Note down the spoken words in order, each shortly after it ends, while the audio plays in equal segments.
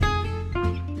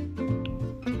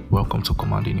Welcome to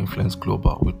Commanding Influence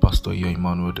Global with Pastor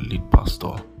Emmanuel, the lead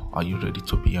pastor. Are you ready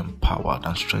to be empowered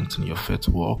and strengthen your faith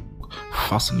walk?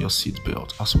 Fasten your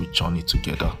seatbelt as we journey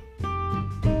together.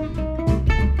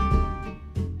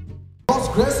 God's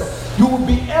grace, you will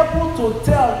be able to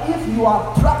tell if you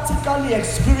are practically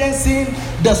experiencing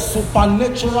the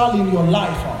supernatural in your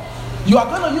life. You are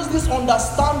going to use this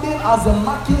understanding as a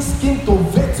marking scheme to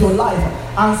vet your life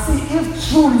and see if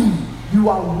truly you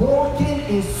are walking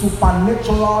in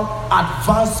supernatural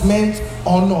advancement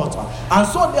or not. And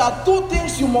so there are two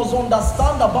things you must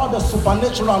understand about the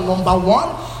supernatural. Number one,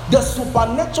 the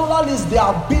supernatural is the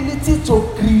ability to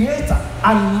create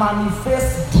and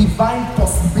manifest divine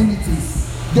possibilities.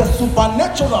 The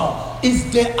supernatural is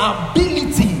the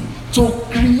ability to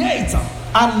create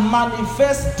and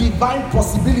manifest divine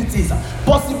possibilities.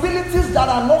 Possibilities that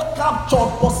are not captured,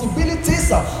 possibilities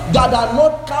that are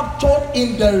not captured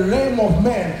in the realm of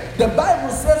men. The Bible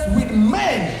says with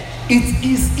men it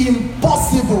is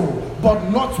impossible, but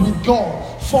not with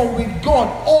God. For with God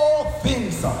all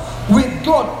things,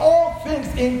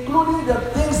 including the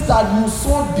things that you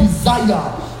so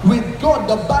desire, with God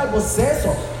the Bible says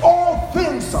all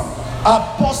things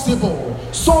are possible.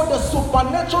 So the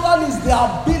supernatural is the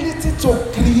ability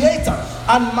to create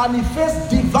and manifest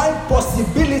divine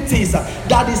possibilities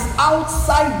that is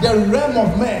outside the realm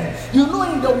of man. You know,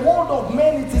 in the world of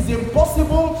men, it is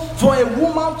impossible for a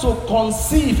woman to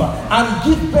conceive and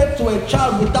give birth to a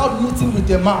child without meeting with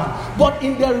a man. But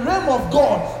in the realm of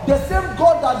God, the same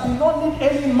God that did not need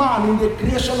any man in the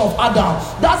creation of Adam,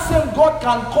 that same God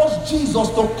can cause Jesus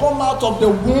to come out of the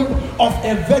womb of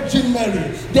a Virgin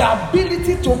Mary. The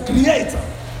ability to create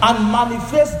and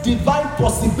manifest divine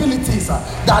possibilities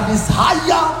that is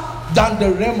higher than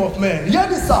the realm of man. Hear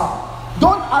this, sir.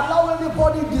 Don't allow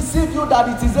anybody deceive you that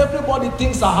it is everybody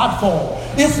things are hard for.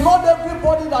 It's not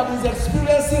everybody that is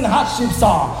experiencing hardships,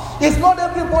 sir. It's not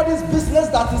everybody's business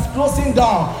that is closing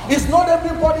down. It's not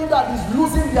everybody that is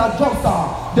losing their jobs,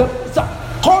 sir.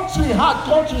 Country hard.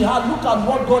 Look at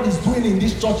what God is doing in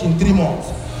this church in 3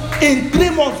 months. In 3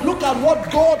 months, look at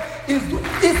what God is doing.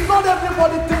 It's not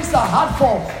everybody things are hard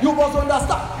for. You must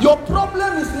understand. Your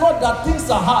problem is not that things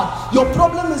are hard. Your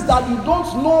problem is that you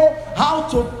don't know how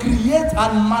to create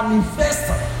and manifest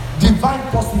divine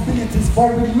possibilities.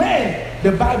 For with men,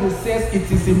 the Bible says it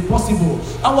is impossible.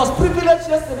 I was privileged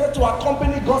yesterday to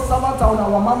accompany God's servant and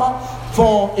our mama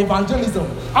for evangelism.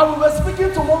 And we were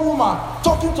speaking to one woman,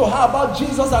 talking to her about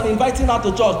Jesus and inviting her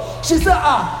to church. She said,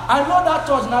 I know that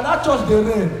church. Now that church they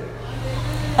reign.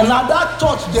 And now that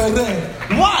church they reign.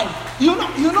 Why? You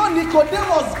know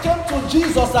Nicodemus came to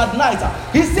Jesus at night.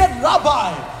 He said,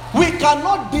 Rabbi, we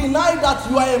cannot deny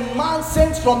that you are a man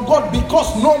sent from God,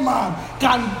 because no man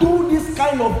can do this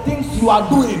kind of things you are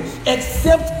doing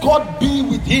except God be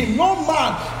with him. No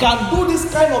man can do this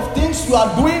kind of things you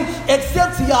are doing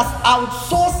except he has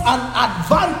outsourced an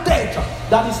advantage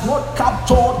that is not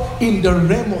captured in the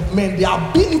realm of men. The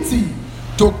ability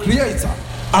to create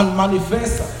and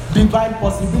manifest divine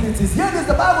possibilities. Here is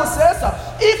the Bible says,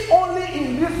 if only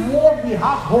in this world we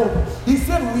have hope. He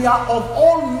said, we are of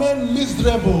all men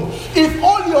miserable. If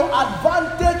all your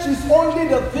advantage is only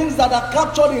the things that are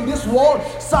captured in this world,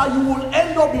 sir, you will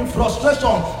end up in frustration.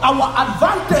 Our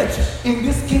advantage in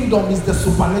this kingdom is the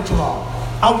supernatural.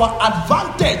 Our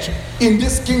advantage in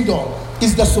this kingdom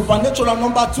is the supernatural.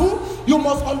 Number two, you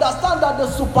must understand that the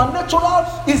supernatural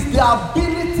is the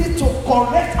ability to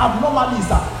correct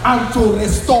abnormalities and to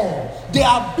restore. The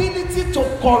ability to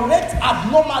correct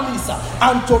abnormalities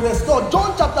and to restore.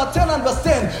 John chapter 10 and verse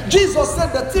 10, Jesus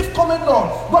said, the thief cometh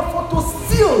not but for to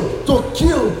steal, to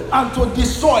kill, and to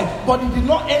destroy. But he did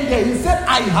not end there. He said,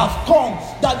 I have come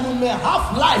that you may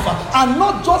have life, and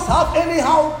not just have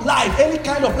anyhow life, any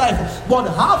kind of life, but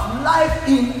have life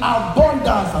in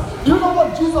abundance. Do you know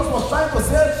what Jesus was trying to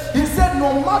say? He said,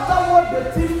 no matter what the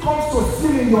thief comes to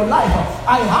steal in your life,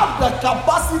 I have the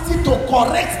capacity to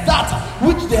correct that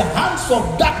which the hands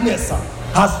of darkness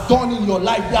has done in your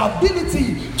life. The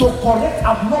ability to correct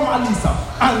abnormalities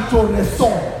and to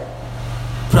restore.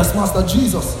 Praise Master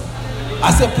Jesus. I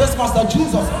said, praise Master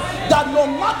Jesus. That no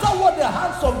matter what the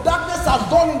hands of darkness has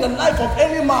done in the life of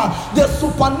any man, the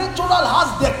supernatural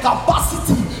has the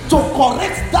capacity to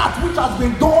correct that which has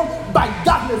been done by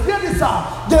darkness. Hear this, sir.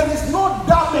 There is no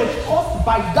damage caused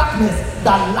by darkness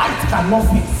that light cannot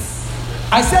fix.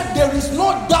 I said there is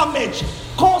no damage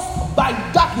caused by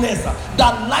darkness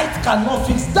that light cannot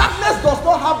fix. Darkness does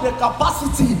not have the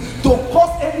capacity to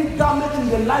cause any damage in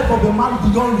the life of a man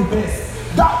beyond repairs.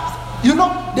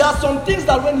 There are some things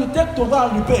that when you take to go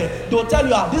and repair, they'll tell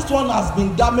you, this one has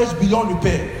been damaged beyond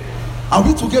repair. Are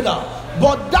we together?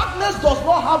 But darkness does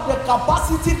not have the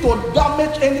capacity to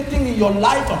damage anything in your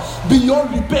life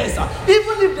beyond repairs.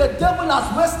 Even if the devil has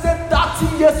wasted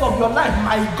 30 years of your life,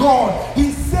 my God,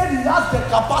 he said he has the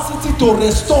capacity to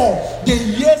restore the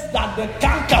years that the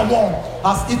cankerworm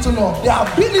has eaten up. The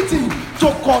ability to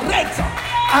correct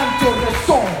and to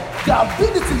restore. The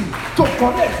ability to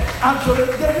correct and to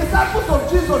restore. The disciples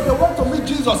of Jesus, they went to meet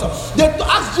Jesus. They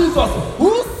asked Jesus,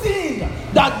 who sinned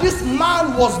that this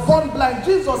man was born blind?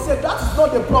 Jesus said, that is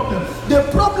not the problem. The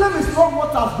problem is not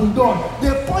what has been done.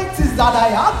 The point is that I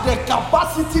have the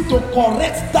capacity to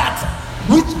correct that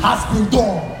which has been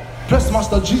done. Praise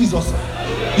Master Jesus.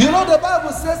 You know, the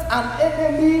Bible says an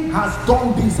enemy has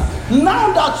done this.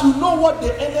 Now that you know what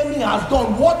the enemy has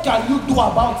done, what can you do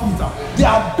about it? The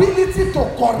ability to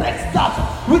correct that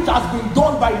which has been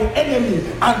done by the enemy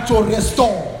and to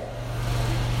restore.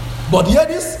 But hear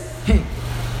this,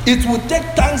 it will take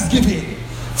thanksgiving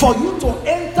for you to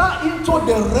enter into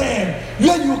the realm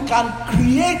where you can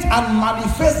create and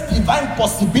manifest divine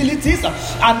possibilities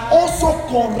and also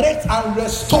correct and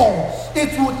restore.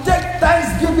 It will take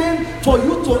thanksgiving for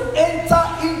you to enter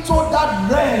into that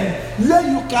realm where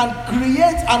you can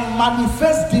create and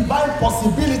manifest divine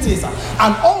possibilities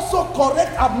and also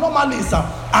correct abnormalities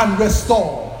and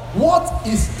restore. What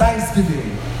is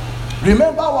thanksgiving?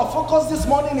 Remember, our focus this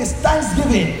morning is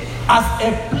thanksgiving as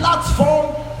a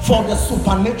platform for the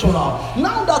supernatural.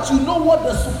 Now that you know what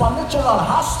the supernatural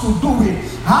has to do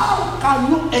with, how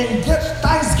can you engage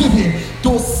thanksgiving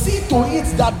to see to it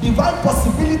that divine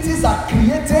possibilities are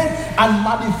created and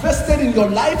manifested in your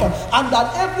life, and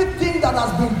that everything that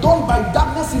has been done by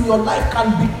darkness in your life can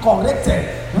be corrected?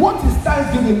 What is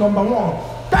thanksgiving? Number one,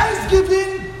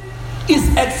 thanksgiving is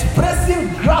expressing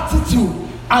gratitude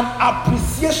and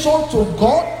appreciation to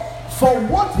God for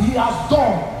what he has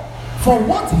done, for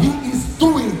what he is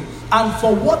doing, and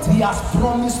for what he has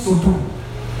promised to do.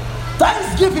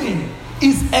 Thanksgiving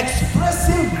is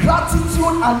expressing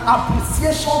gratitude and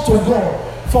appreciation to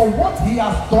God for what he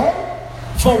has done,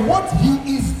 for what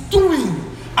he is doing,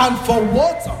 and for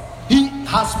what he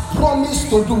has promised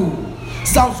to do.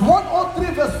 Psalms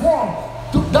 103 verse 1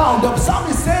 down, the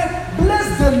psalmist said,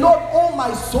 bless the Lord, O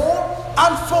my soul,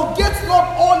 and forget not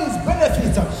all his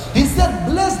benefits. He said,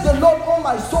 bless the Lord, O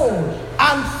my soul,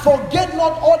 and forget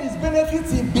not all his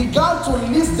benefits. He began to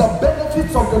list the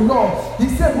benefits of the Lord. He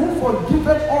said, who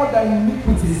forgiveth all thy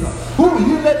iniquities, who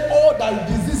healeth all thy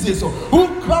diseases,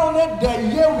 who crowned thy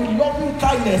year with loving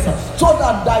kindness, so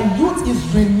that thy youth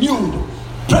is renewed.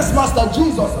 Praise Master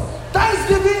Jesus.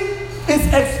 Thanksgiving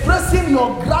is expressing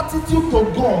your gratitude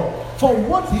to God for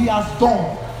what he has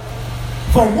done,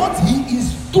 for what he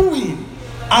is doing,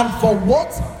 and for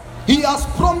what he has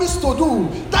promised to do.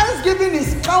 Thanksgiving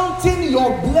is counting your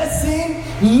blessing,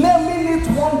 naming it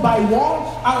one by one,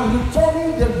 and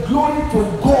returning the glory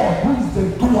to God, who is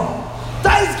the doer.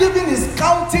 Thanksgiving is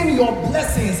counting your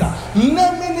blessings,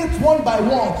 naming it one by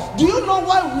one. Do you know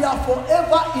why we are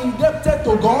forever indebted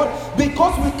to God?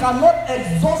 Because we cannot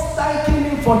exhaust thanking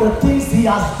him for the things he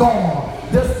has done.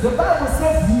 The Bible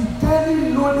says he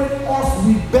daily loaded us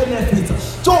with benefits.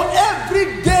 So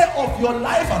every day of your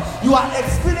life, you are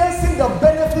experiencing the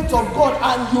benefits of God,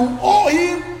 and you owe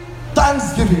him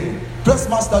thanksgiving. Praise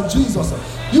Master Jesus.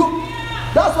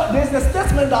 That's what there's a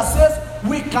statement that says,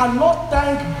 we cannot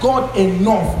thank God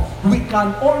enough. We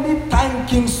can only thank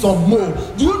him some more.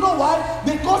 Do you know why?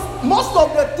 Because most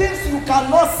of the things you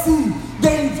cannot see,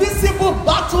 the invisible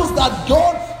battles that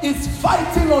God is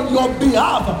fighting on your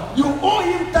behalf, you owe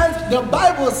him thanks. The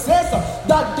Bible says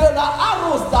that there are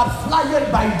arrows that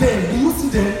fly by day. Do you see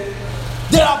them?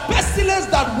 There are pestilence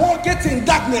that walketh in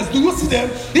darkness. Do you see them?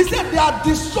 He said there are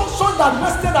destruction that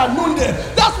rested at noonday.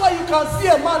 That's why you can see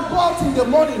a man go out in the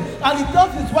morning and he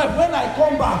tells his wife, when I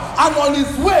come back, and on his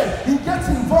way he gets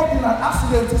involved in an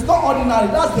accident. It's not ordinary.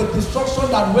 That's the destruction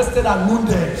that rested at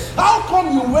noonday. How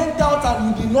come you went out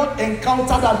and you did not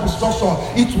encounter that destruction?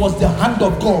 It was the hand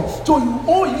of God. So you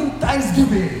owe him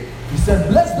thanksgiving. He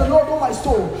said, bless the Lord, O my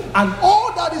soul, and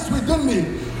all that is within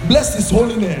me, bless his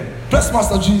holy name. Bless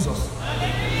Master Jesus.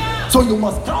 So you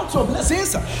must count your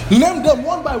blessings, name them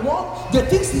one by one, the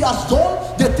things he has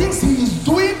done, the things he is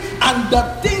doing, and the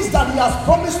things that he has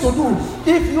promised to do.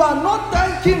 If you are not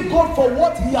thanking God for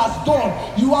what he has done,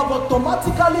 you have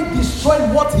automatically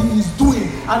destroyed what he is doing,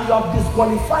 and you have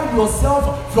disqualified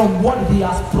yourself from what he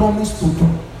has promised to do.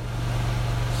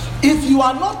 If you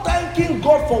are not thanking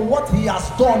God for what he has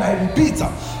done, I repeat,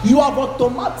 you have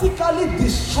automatically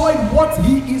destroyed what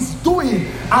he is doing,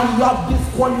 and you have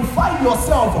disqualified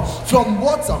yourself from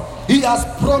what He has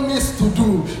promised to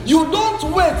do. You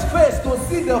don't wait first to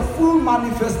see the full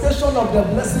manifestation of the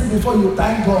blessing before you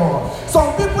thank God.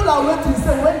 Some people are waiting,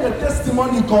 say, when the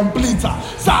testimony complete.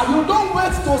 Sir, you don't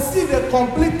wait to see the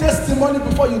complete testimony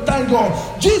before you thank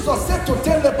God. Jesus said to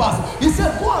 10 lepers, he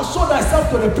said, go and show thyself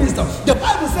to the priest. The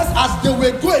Bible says, as they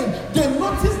were going, they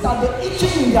noticed that the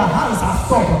itching in their hands had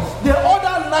stopped. The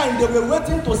other 9, they were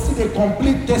waiting to see the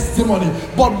complete testimony.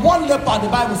 But one leper, the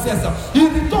Bible says, he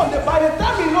returned. By the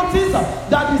time he noticed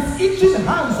that his itching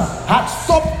hands had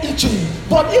stopped itching,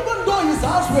 but even though his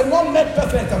hands were not made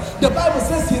perfect, the Bible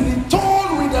says he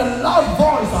returned with a loud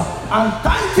voice and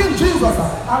thanking Jesus.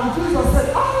 And Jesus said,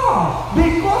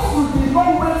 because you did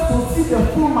not wait to see the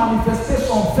full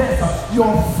manifestation first,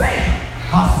 your faith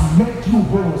has made you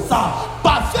whole. Sir,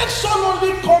 perfection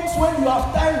only comes when you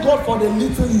have thanked God for the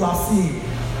little you have seen.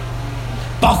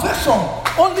 Perfection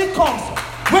only comes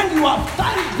when you have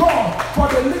thanked God for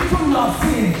the little you have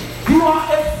seen. You are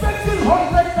expecting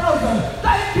 100,000.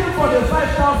 Thank Him for the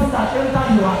 5,000 that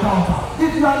entered your account.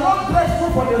 If you are not grateful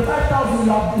for the 5,000,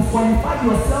 you have disqualified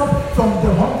yourself from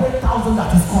the 100,000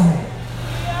 that is coming.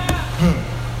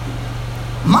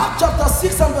 Mark chapter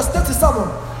 6 and verse 37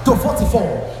 to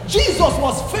 44. Jesus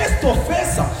was face to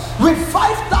face with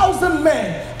 5,000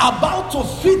 men about to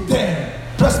feed them.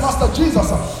 Praise Master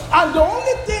Jesus. And the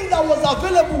only thing that was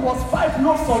available was 5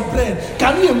 loaves of bread.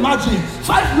 Can you imagine?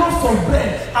 5 loaves of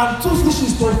bread and 2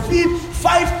 fishes to feed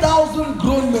 5,000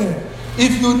 grown men.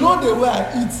 If you know the way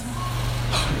I eat.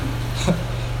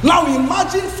 Now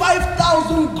imagine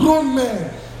 5,000 grown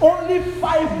men. Only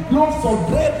 5 loaves of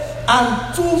bread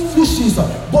and 2 fishes.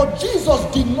 But Jesus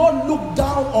did not look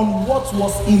down on what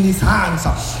was in his hands.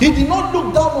 He did not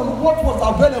look down on what was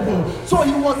available. So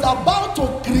he was about to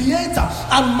create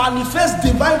and manifest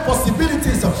divine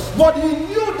possibilities. But he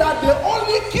knew that the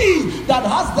only key that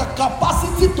has the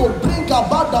capacity to bring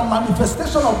about the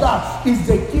manifestation of that is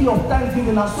the key of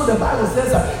thanksgiving. And so the Bible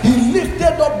says he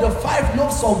lifted up the 5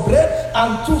 loaves of bread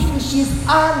and 2 fishes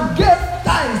and gave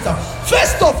thanks.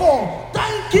 First of all,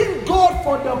 thanking God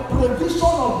for the provision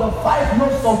of the 5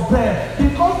 loaves of bread,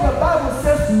 because the Bible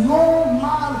says no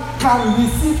man can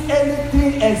receive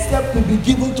anything except to be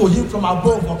given to him from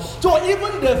above. So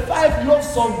even the 5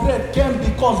 loaves of bread came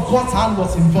because God's hand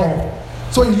was involved.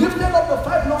 So he lifted up the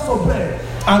 5 loaves of bread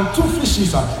and 2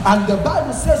 fishes, and the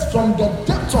Bible says from the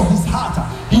depth of his heart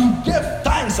he gave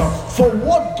thanks for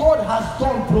what God has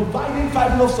done, providing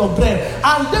 5 loaves of bread.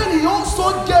 And then he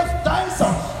also gave thanks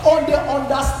on the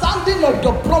understanding of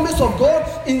the promise of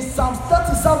God in Psalm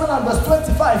 37 and verse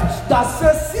 25 that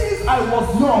says, since I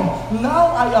was young, now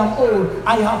I am old,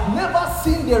 I have never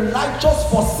seen the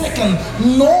righteous forsaken,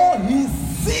 nor his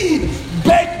seed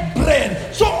beg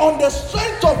bread. So on the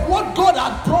strength of what God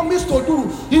had promised to do,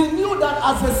 he knew that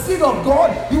as a seed of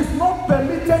God, he's not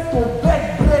permitted to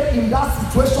beg bread in that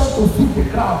situation to feed the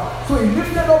crowd. So he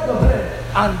lifted up the bread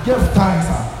and gave thanks.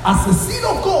 As a seed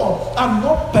of God, I'm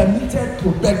not permitted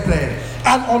to beg bread.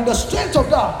 And on the strength of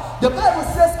that, the Bible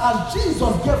says as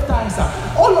Jesus gave thanks,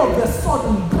 all of a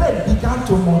sudden bread began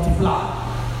to multiply.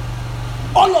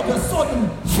 All of a sudden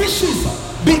fishes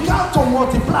began to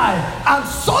multiply, and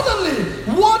suddenly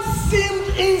what seemed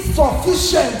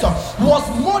insufficient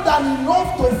was more than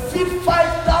enough to feed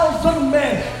 5,000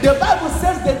 men. The Bible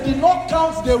says they did not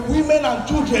count the women and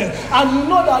children, and you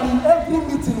know that in every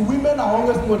meeting women are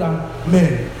always more than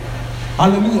men.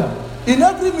 Hallelujah. In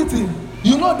every meeting,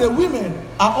 you know the women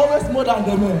are always more than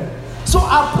the men. So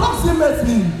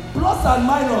approximately, plus and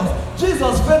minus,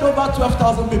 Jesus fed over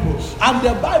 12,000 people. And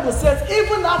the Bible says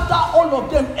even after all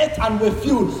of them ate and were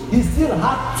filled, he still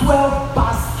had 12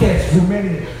 baskets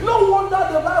remaining. No wonder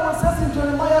the Bible says in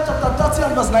Jeremiah chapter 30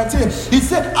 and verse 19, he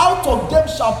said, out of them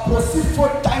shall proceed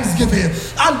forth thanksgiving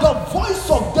and the voice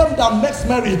of them that makes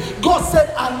merry. God said,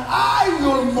 and I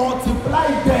will multiply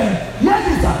them. Hear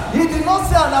this, he did not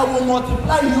say, and I will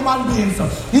multiply human beings.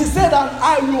 He said, and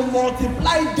I will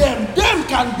multiply them. Them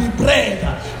can be bread.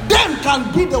 Them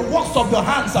can be the works of your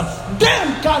hands.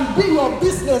 Them can be your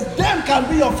business. Them can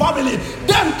be your family.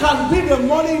 Them can be the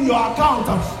money in your account.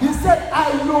 He said,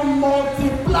 I will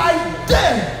multiply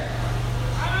them.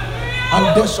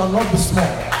 And they shall not be small.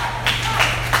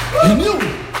 He knew.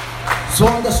 So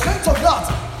on the strength of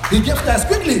that, he gave thanks.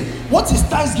 Quickly, what is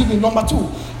thanksgiving? Number 2.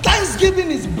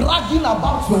 Thanksgiving is bragging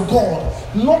about your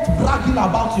God, not bragging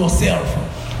about yourself.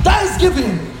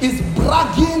 Thanksgiving is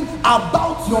bragging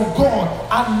about your God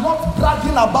and not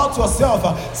bragging about yourself.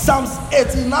 Psalms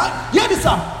 89. Hear this,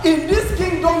 sir. In this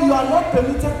kingdom, you are not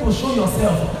permitted to show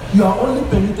yourself. You are only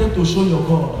permitted to show your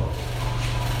God.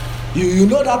 You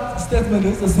know that statement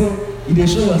is to say, you dey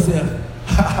show yourself.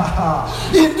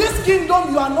 In this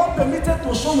kingdom, you are not permitted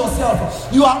to show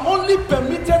yourself. You are only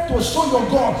permitted to show your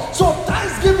God. So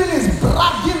thanksgiving is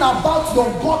bragging about your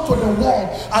God to the world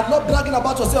and not bragging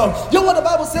about yourself. You know what the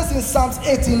Bible says in Psalms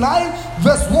 89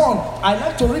 verse 1? I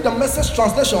like to read the Message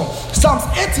translation. Psalms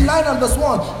 89 and verse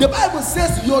 1. The Bible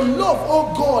says, your love,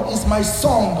 oh God, is my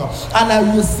song, and I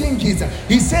will sing it.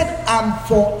 He said, I'm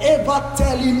forever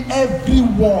telling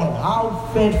everyone how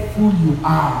faithful you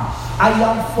are. I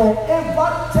am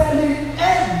forever telling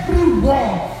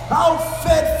everyone how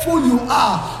faithful you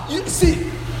are. You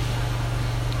see,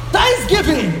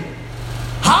 thanksgiving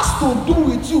has to do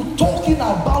with you talking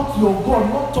about your God,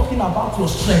 not talking about your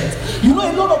strength. You know,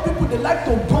 a lot of people, they like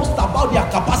to boast about their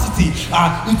capacity.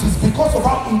 It is because of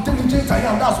how intelligent I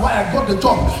am, that's why I got the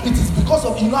job. It is because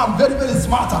of, I'm very, very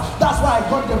smart, that's why I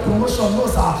got the promotion. No,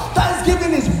 sir.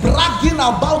 Thanksgiving is bragging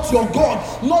about your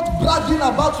God, not bragging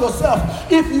about yourself.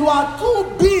 If you are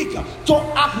too big to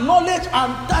acknowledge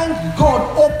and thank God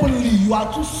openly, you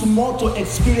are too small to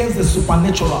experience the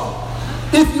supernatural.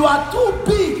 If you are too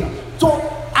big to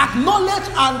acknowledge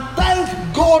and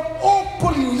thank God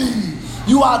openly,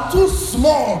 you are too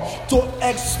small to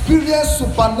experience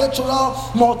supernatural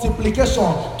multiplication,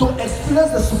 to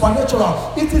experience the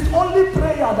supernatural. It is only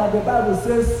prayer that the Bible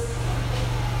says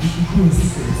you should do in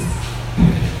secret.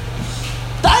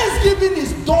 Thanksgiving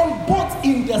is done both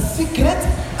in the secret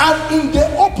and in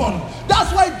the open.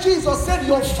 That's why Jesus said,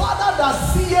 your Father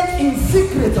that seeth in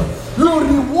secret will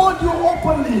reward you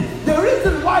openly. The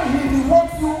reason why he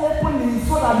rewards you openly is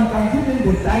so that you can give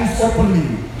him the thanks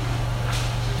openly.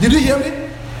 Did you hear me?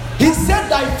 He said,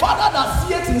 thy Father that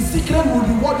seeth in secret will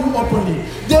reward you openly.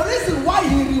 The reason why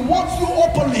he rewards you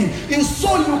openly is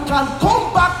so you can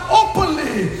come back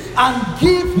openly and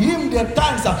give him the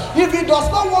thanks. If he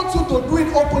does not want you to do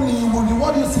it openly, he will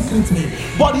reward you secretly.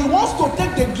 But he wants to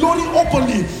take the glory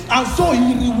openly, and so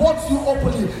he rewards you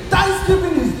openly.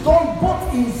 Thanksgiving is done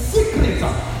both in secret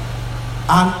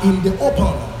and in the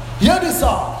open. Hear this,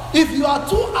 sir. If you are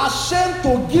too ashamed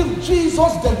to give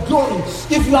Jesus the glory,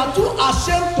 if you are too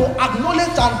ashamed to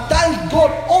acknowledge and thank God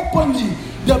openly,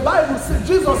 the Bible says,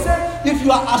 Jesus said, if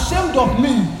you are ashamed of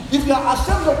me, if you are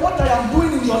ashamed of what I am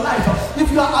doing in your life,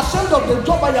 if you are ashamed of the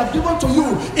job I have given to you,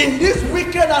 in this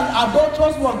wicked and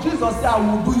adulterous world, Jesus said, I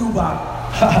will do you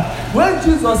back. When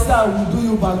Jesus said, I will do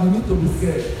you back, you need to be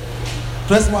scared.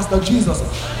 Praise Master Jesus.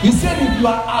 He said, if you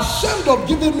are ashamed of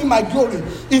giving me my glory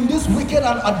in this wicked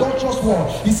and adulterous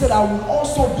world, he said, I will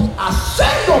also be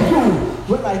ashamed of you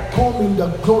when I come in the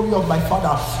glory of my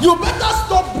Father. You better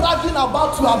stop bragging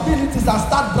about your abilities and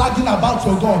start bragging about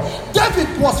your God. David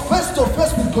was face to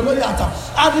face with Goliath,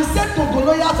 and he said to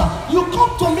Goliath, you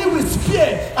come to me with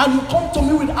spear and you come to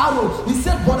me with arrow. He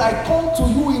said, but I come to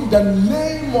you in the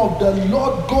name of the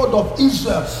Lord God of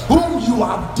Israel, whom you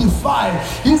have defied.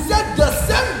 He said, the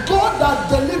same God that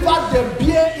delivered the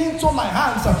bear into my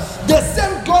hands, the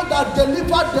same God that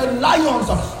delivered the lions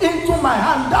into my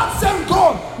hand, that same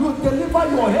God will deliver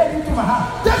your head into my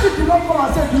hand. David did not come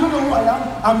and say, do you know who I am?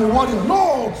 I'm a warrior.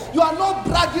 No, you are not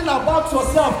bragging about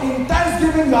yourself. In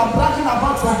thanksgiving, you are bragging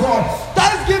about your God.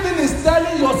 Thanksgiving is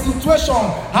telling your situation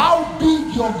how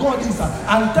big your God is,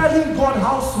 and telling God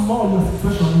how small your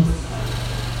situation is.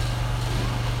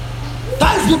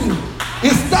 Thanksgiving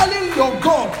is telling your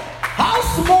God how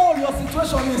small your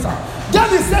situation is.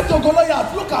 David said to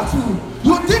Goliath, look at you.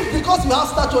 You think because you have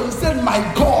stature, he said, my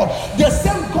God, the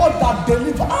same God that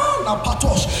delivered.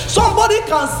 Somebody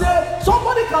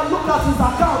can look at his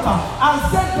account and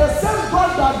say, the same God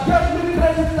that gave me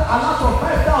credit a lot of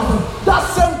 5,000, that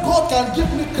same God can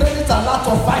give me credit a lot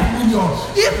of 5 million.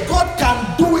 If God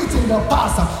can do it in the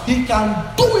past, he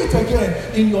can do it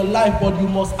again in your life, but you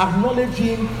must acknowledge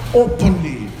him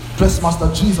openly. Praise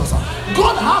Master Jesus.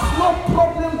 God has no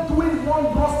problem doing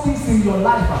wondrous things in your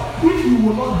life if you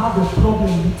will not have a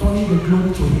problem returning the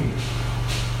glory to him.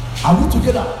 Are we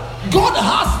together? God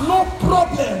has no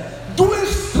problem doing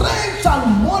strange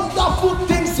and wonderful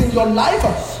things in your life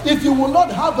if you will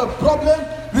not have a problem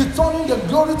returning the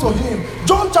glory to him.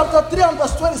 John chapter 3 and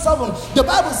verse 27, the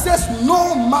Bible says,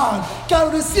 no man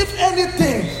can receive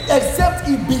anything except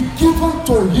it be given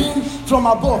to him from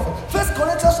above. 1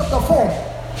 Corinthians chapter 4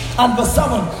 and verse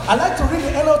 7. I like to read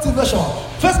the NLT version.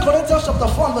 1 Corinthians chapter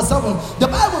 4 and verse 7. The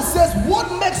Bible says, what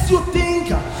makes you think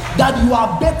that you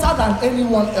are better than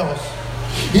anyone else?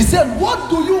 He said, what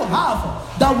do you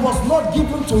have that was not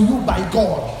given to you by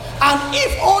God? And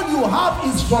if all you have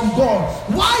is from God,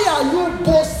 why are you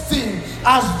boasting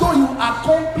as though you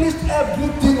accomplished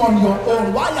everything on your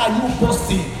own? Why are you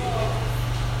boasting?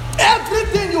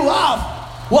 Everything you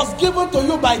have was given to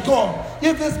you by God.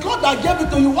 If it's God that gave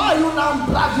it to you, why are you now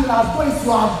bragging as though it's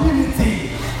your ability?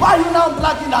 Why are you now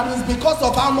bragging that it's because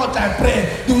of how much I pray?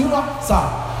 Do you know, sir?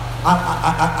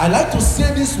 I like to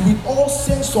say this with all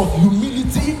sense of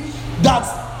humility, that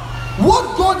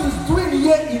what God is doing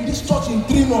here in this church in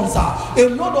 3 months, a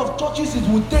lot of churches it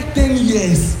will take 10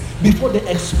 years before they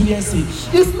experience it.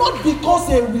 It's not because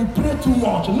we pray too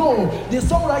much. No, the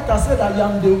songwriter said, I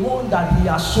am the one that he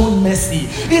has shown mercy.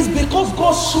 It's because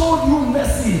God showed you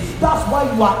mercy. That's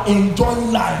why you are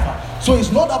enjoying life. So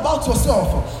it's not about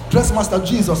yourself. Bless Master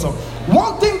Jesus.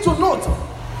 One thing to note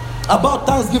about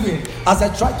Thanksgiving, as I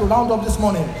try to round up this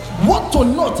morning, what to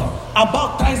note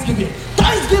about Thanksgiving.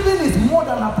 Thanksgiving is more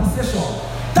than appreciation.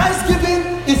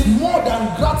 Thanksgiving is more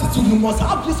than gratitude. You must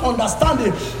have this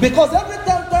understanding, because every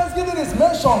time Thanksgiving is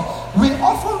mentioned, we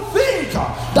often think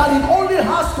that it only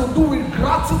has to do with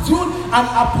gratitude and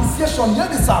appreciation. Here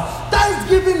is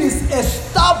Thanksgiving is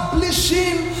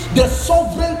establishing the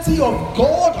sovereignty of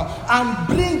God and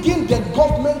bringing the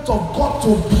government of God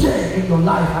to bear in your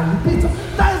life. And repeat,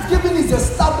 Thanksgiving is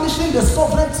establishing the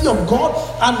sovereignty of God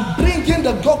and bringing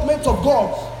the government of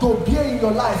God to bear in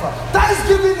your life.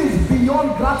 Thanksgiving is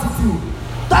beyond gratitude.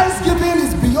 Thanksgiving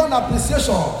is beyond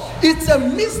appreciation. It's a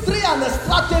mystery and a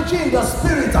strategy in the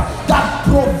spirit that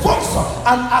provokes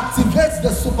and activates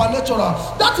the supernatural.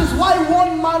 That is why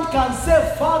one man can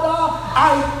say, Father,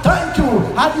 I thank you,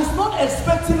 and he's not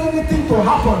expecting anything to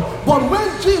happen. But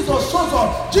when Jesus shows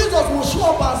up, Jesus will show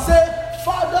up and say,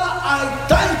 Father, I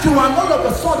thank you, and all of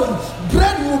a sudden,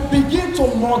 bread will begin to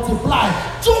multiply.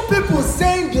 Two people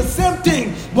saying the same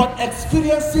thing, but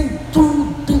experiencing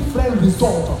two different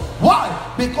results. Why?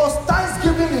 Because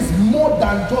Thanksgiving is more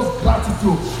than just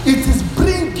gratitude. It is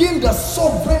bringing the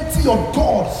sovereignty of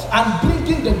God and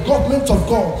bringing the government of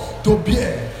God to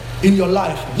bear in your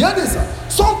life. Hear this.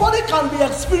 Somebody can be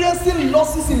experiencing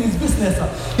losses in his business.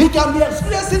 He can be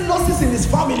experiencing losses in his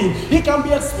family. He can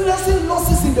be experiencing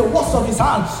losses in the works of his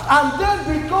hand. And then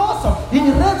because he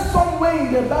read somewhere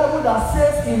in the Bible that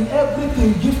says, in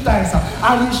everything give thanks,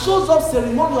 and he shows up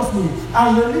ceremoniously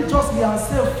and religiously and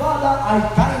says, Father, I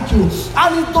thank you.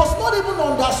 And he does not even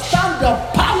understand the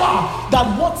power that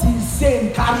what he's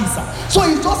saying carries. So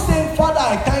he's just saying, Father,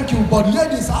 I thank you. But here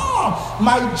this,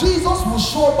 my Jesus will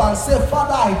show up and say,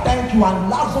 Father, I thank you, and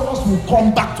Lazarus will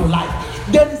come back to life.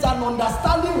 There is an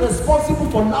understanding responsible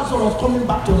for Lazarus coming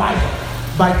back to life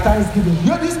by Thanksgiving.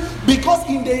 Hear this? Because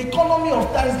in the economy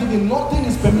of Thanksgiving, nothing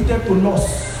is permitted to lose.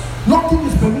 Nothing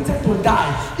is permitted to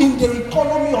die in the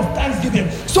economy of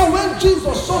Thanksgiving. So when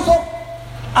Jesus shows up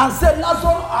and said,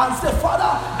 Lazarus, and said, Father,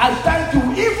 I thank you,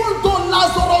 even though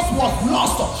Lazarus was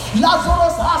lost,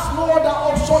 Lazarus has no other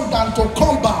option than to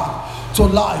come back to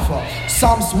life.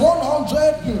 Psalms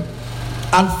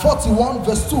 141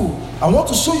 verse 2. I want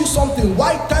to show you something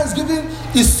why Thanksgiving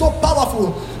is so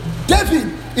powerful.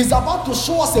 David is about to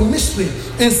show us a mystery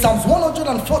in Psalms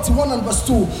 141 and verse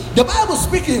 2. The Bible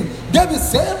speaking, David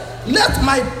said, let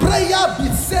my prayer be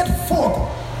set forth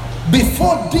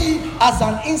before thee as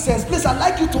an incense. Please, I'd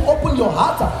like you to open your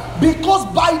heart, because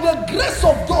by the grace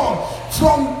of God,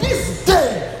 from this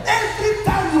day, every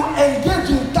time you engage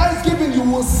in Thanksgiving, you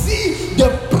will see the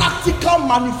practical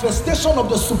manifestation of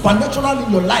the supernatural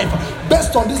in your life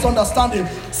based on this understanding.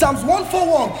 Psalms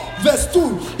 141 verse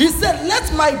 2, he said,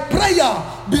 let my prayer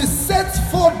be set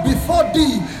forth before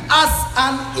thee as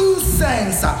an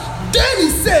incense. Then he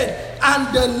said, and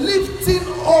the lifting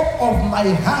up of my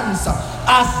hands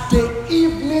as the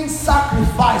evening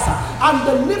sacrifice. And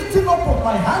the lifting up of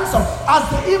my hands as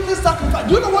the evening sacrifice.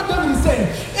 Do you know what David is saying?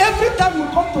 Every time you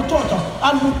come to church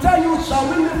and we tell you, shall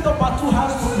we lift up our two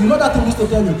hands to, you know that he used to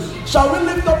tell you, shall we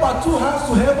lift up our two hands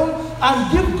to heaven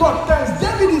and give God thanks?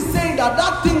 David is saying that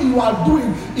that thing you are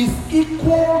doing is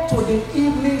equal to the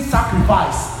evening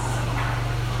sacrifice.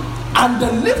 And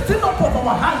the lifting up of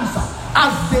our hands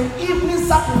as the evening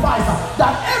sacrifice,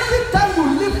 that every time you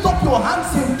lift up your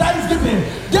hands in thanksgiving,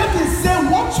 David said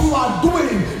what you are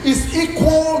doing is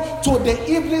equal to the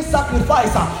evening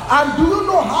sacrifice. And do you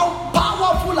know how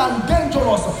powerful and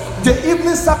dangerous the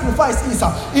evening sacrifice is?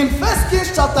 In 1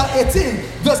 Kings chapter 18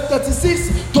 verse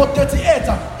 36 to 38,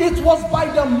 it was by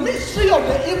the mystery of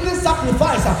the evening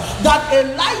sacrifice that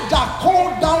Elijah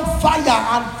called down fire,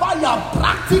 and fire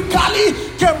practically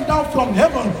came down from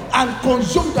heaven and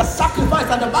consumed the sacrifice.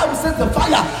 And the Bible says the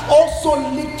fire also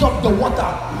licked up the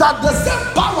water. That the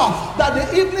same power that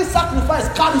the evening sacrifice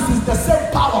carries is the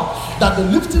same power that the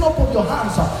lifting up of your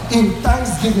hands in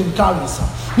thanksgiving carries.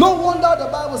 No wonder the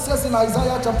Bible says in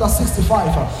Isaiah chapter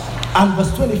 65 and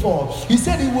verse 24, he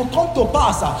said it will come to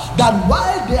pass that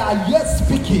while they are yet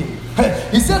speaking,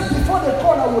 He said, before they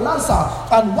call, I will answer,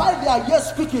 and while they are yet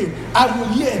speaking, I will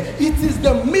hear. It is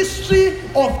the mystery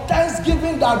of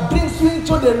thanksgiving that brings you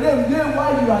into the realm there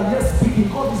while you are yet speaking.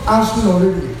 God is answering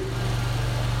already.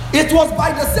 It was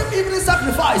by the same evening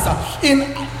sacrifice in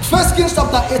 1 Kings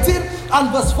chapter 18 and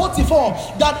verse 44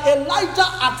 that Elijah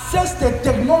accessed the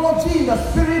technology in the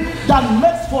spirit that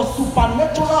makes for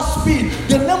supernatural speed.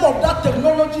 The name of that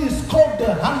technology is called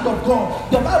the hand of God.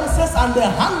 The Bible says, and the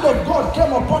hand of God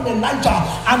came upon Elijah,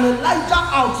 and Elijah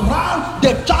outran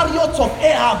the chariots of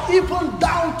Ahab, even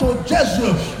down to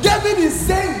Jezreel. David is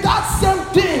saying that same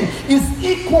thing is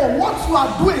equal. What you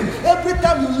are doing every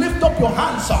time you lift up your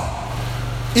hands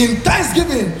in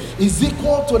thanksgiving is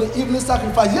equal to the evening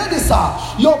sacrifice. Hear this,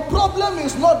 sir. Your problem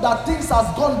is not that things has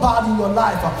gone bad in your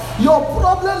life. Your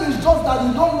problem is just that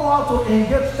you don't know how to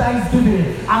engage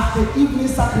thanksgiving as the evening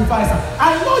sacrifice.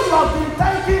 I know you have been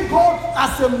thanking God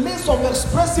as a means of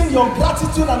expressing your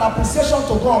gratitude and appreciation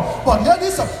to God. But hear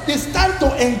this, it's time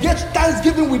to engage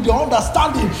thanksgiving with the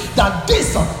understanding that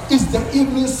this is the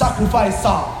evening sacrifice,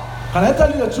 sir. Can I tell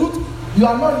you the truth? You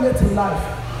are not late in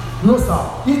life. No, sir.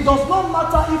 It does not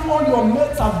matter if all your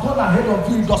mates have gone ahead of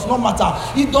you. It does not matter.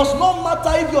 It does not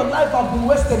matter if your life has been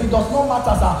wasted. It does not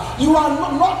matter, sir. You are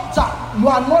not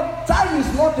time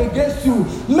is not against you.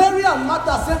 Mary and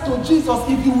Martha said to Jesus,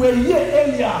 if you were here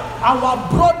earlier, our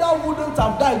brother wouldn't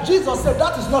have died. Jesus said,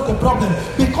 that is not a problem,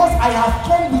 because I have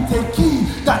come with a key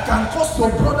that can cause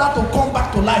your brother to come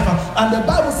back to life. And the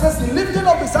Bible says he lifted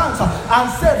up his hands and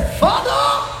said, Father,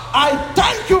 I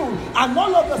thank you. And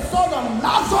all of a sudden,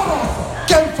 Lazarus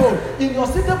came forth. In your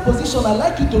seated position, I'd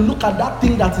like you to look at that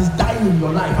thing that is dying in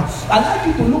your life. I'd like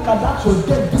you to look at that your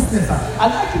dead business.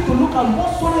 I'd like you to look at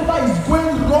whatsoever is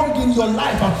going wrong in your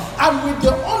life. And with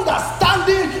the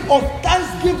understanding of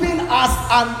thanksgiving as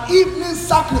an evening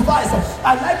sacrifice,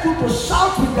 I'd like you to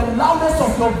shout with the loudest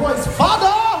of your voice, Father,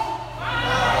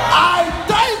 I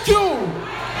thank you.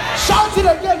 Shout it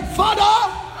again, Father,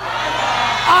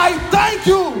 I thank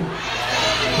you.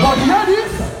 But here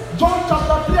it is, John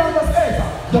chapter 3 and verse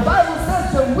 8. The Bible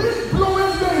says the wind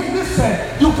blowing where it listen.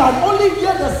 You can only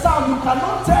hear the sound. You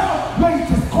cannot tell where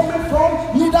it is coming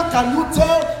from. Neither can you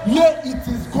tell where it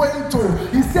is going to.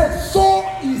 He said, so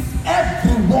is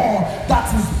everyone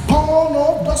that is born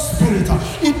of the Spirit.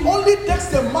 It only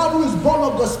takes a man who is born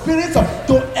of the Spirit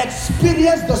to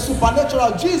experience the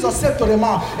supernatural. Jesus said to the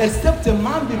man, except a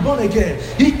man be born again,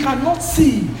 he cannot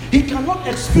see, he cannot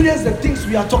experience the things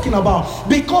we are talking about,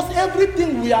 because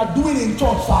everything we are doing in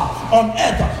church on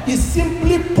earth is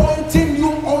simply pointing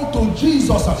you onto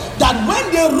Jesus, that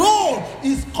when the road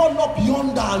is called up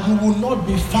yonder, you will not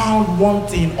be found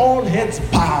wanting. All heads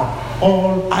bowed,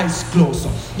 all eyes closed.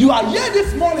 You are here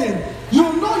this morning, you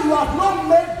know you have not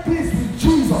made peace with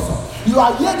Jesus. You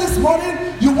are here this morning,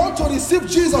 you want to receive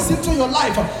Jesus into your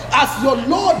life as your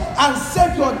Lord and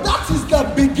Savior. That is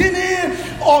the beginning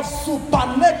of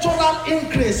supernatural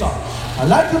increase. I'd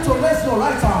like you to raise your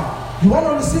right hand. You want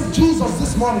to receive Jesus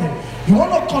this morning. You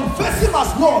want to confess him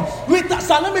as Lord.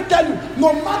 So let me tell you,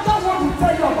 no matter what we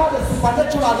tell you about the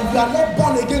supernatural, if you are not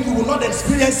born again, you will not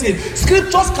experience it.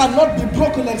 Scriptures cannot be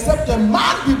broken except a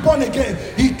man be born again.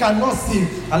 He cannot see.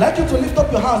 I'd like you to lift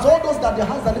up your hands. All those that their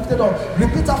hands are lifted up,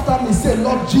 repeat after me. Say,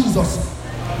 Lord Jesus.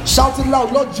 Shout it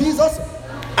loud. Lord Jesus,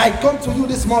 I come to you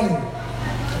this morning.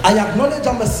 I acknowledge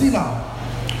I'm a sinner.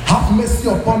 Have mercy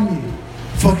upon me.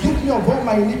 Forgive me of all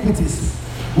my iniquities.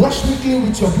 Wash me clean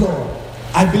with your blood.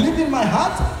 I believe in my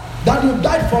heart that you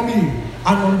died for me, and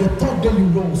on the third day you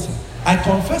rose. I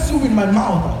confess you with my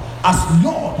mouth as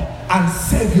Lord and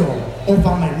Savior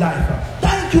over my life.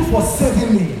 Thank you for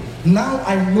saving me. Now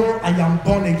I know I am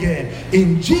born again.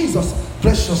 In Jesus'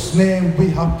 precious name we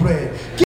have prayed.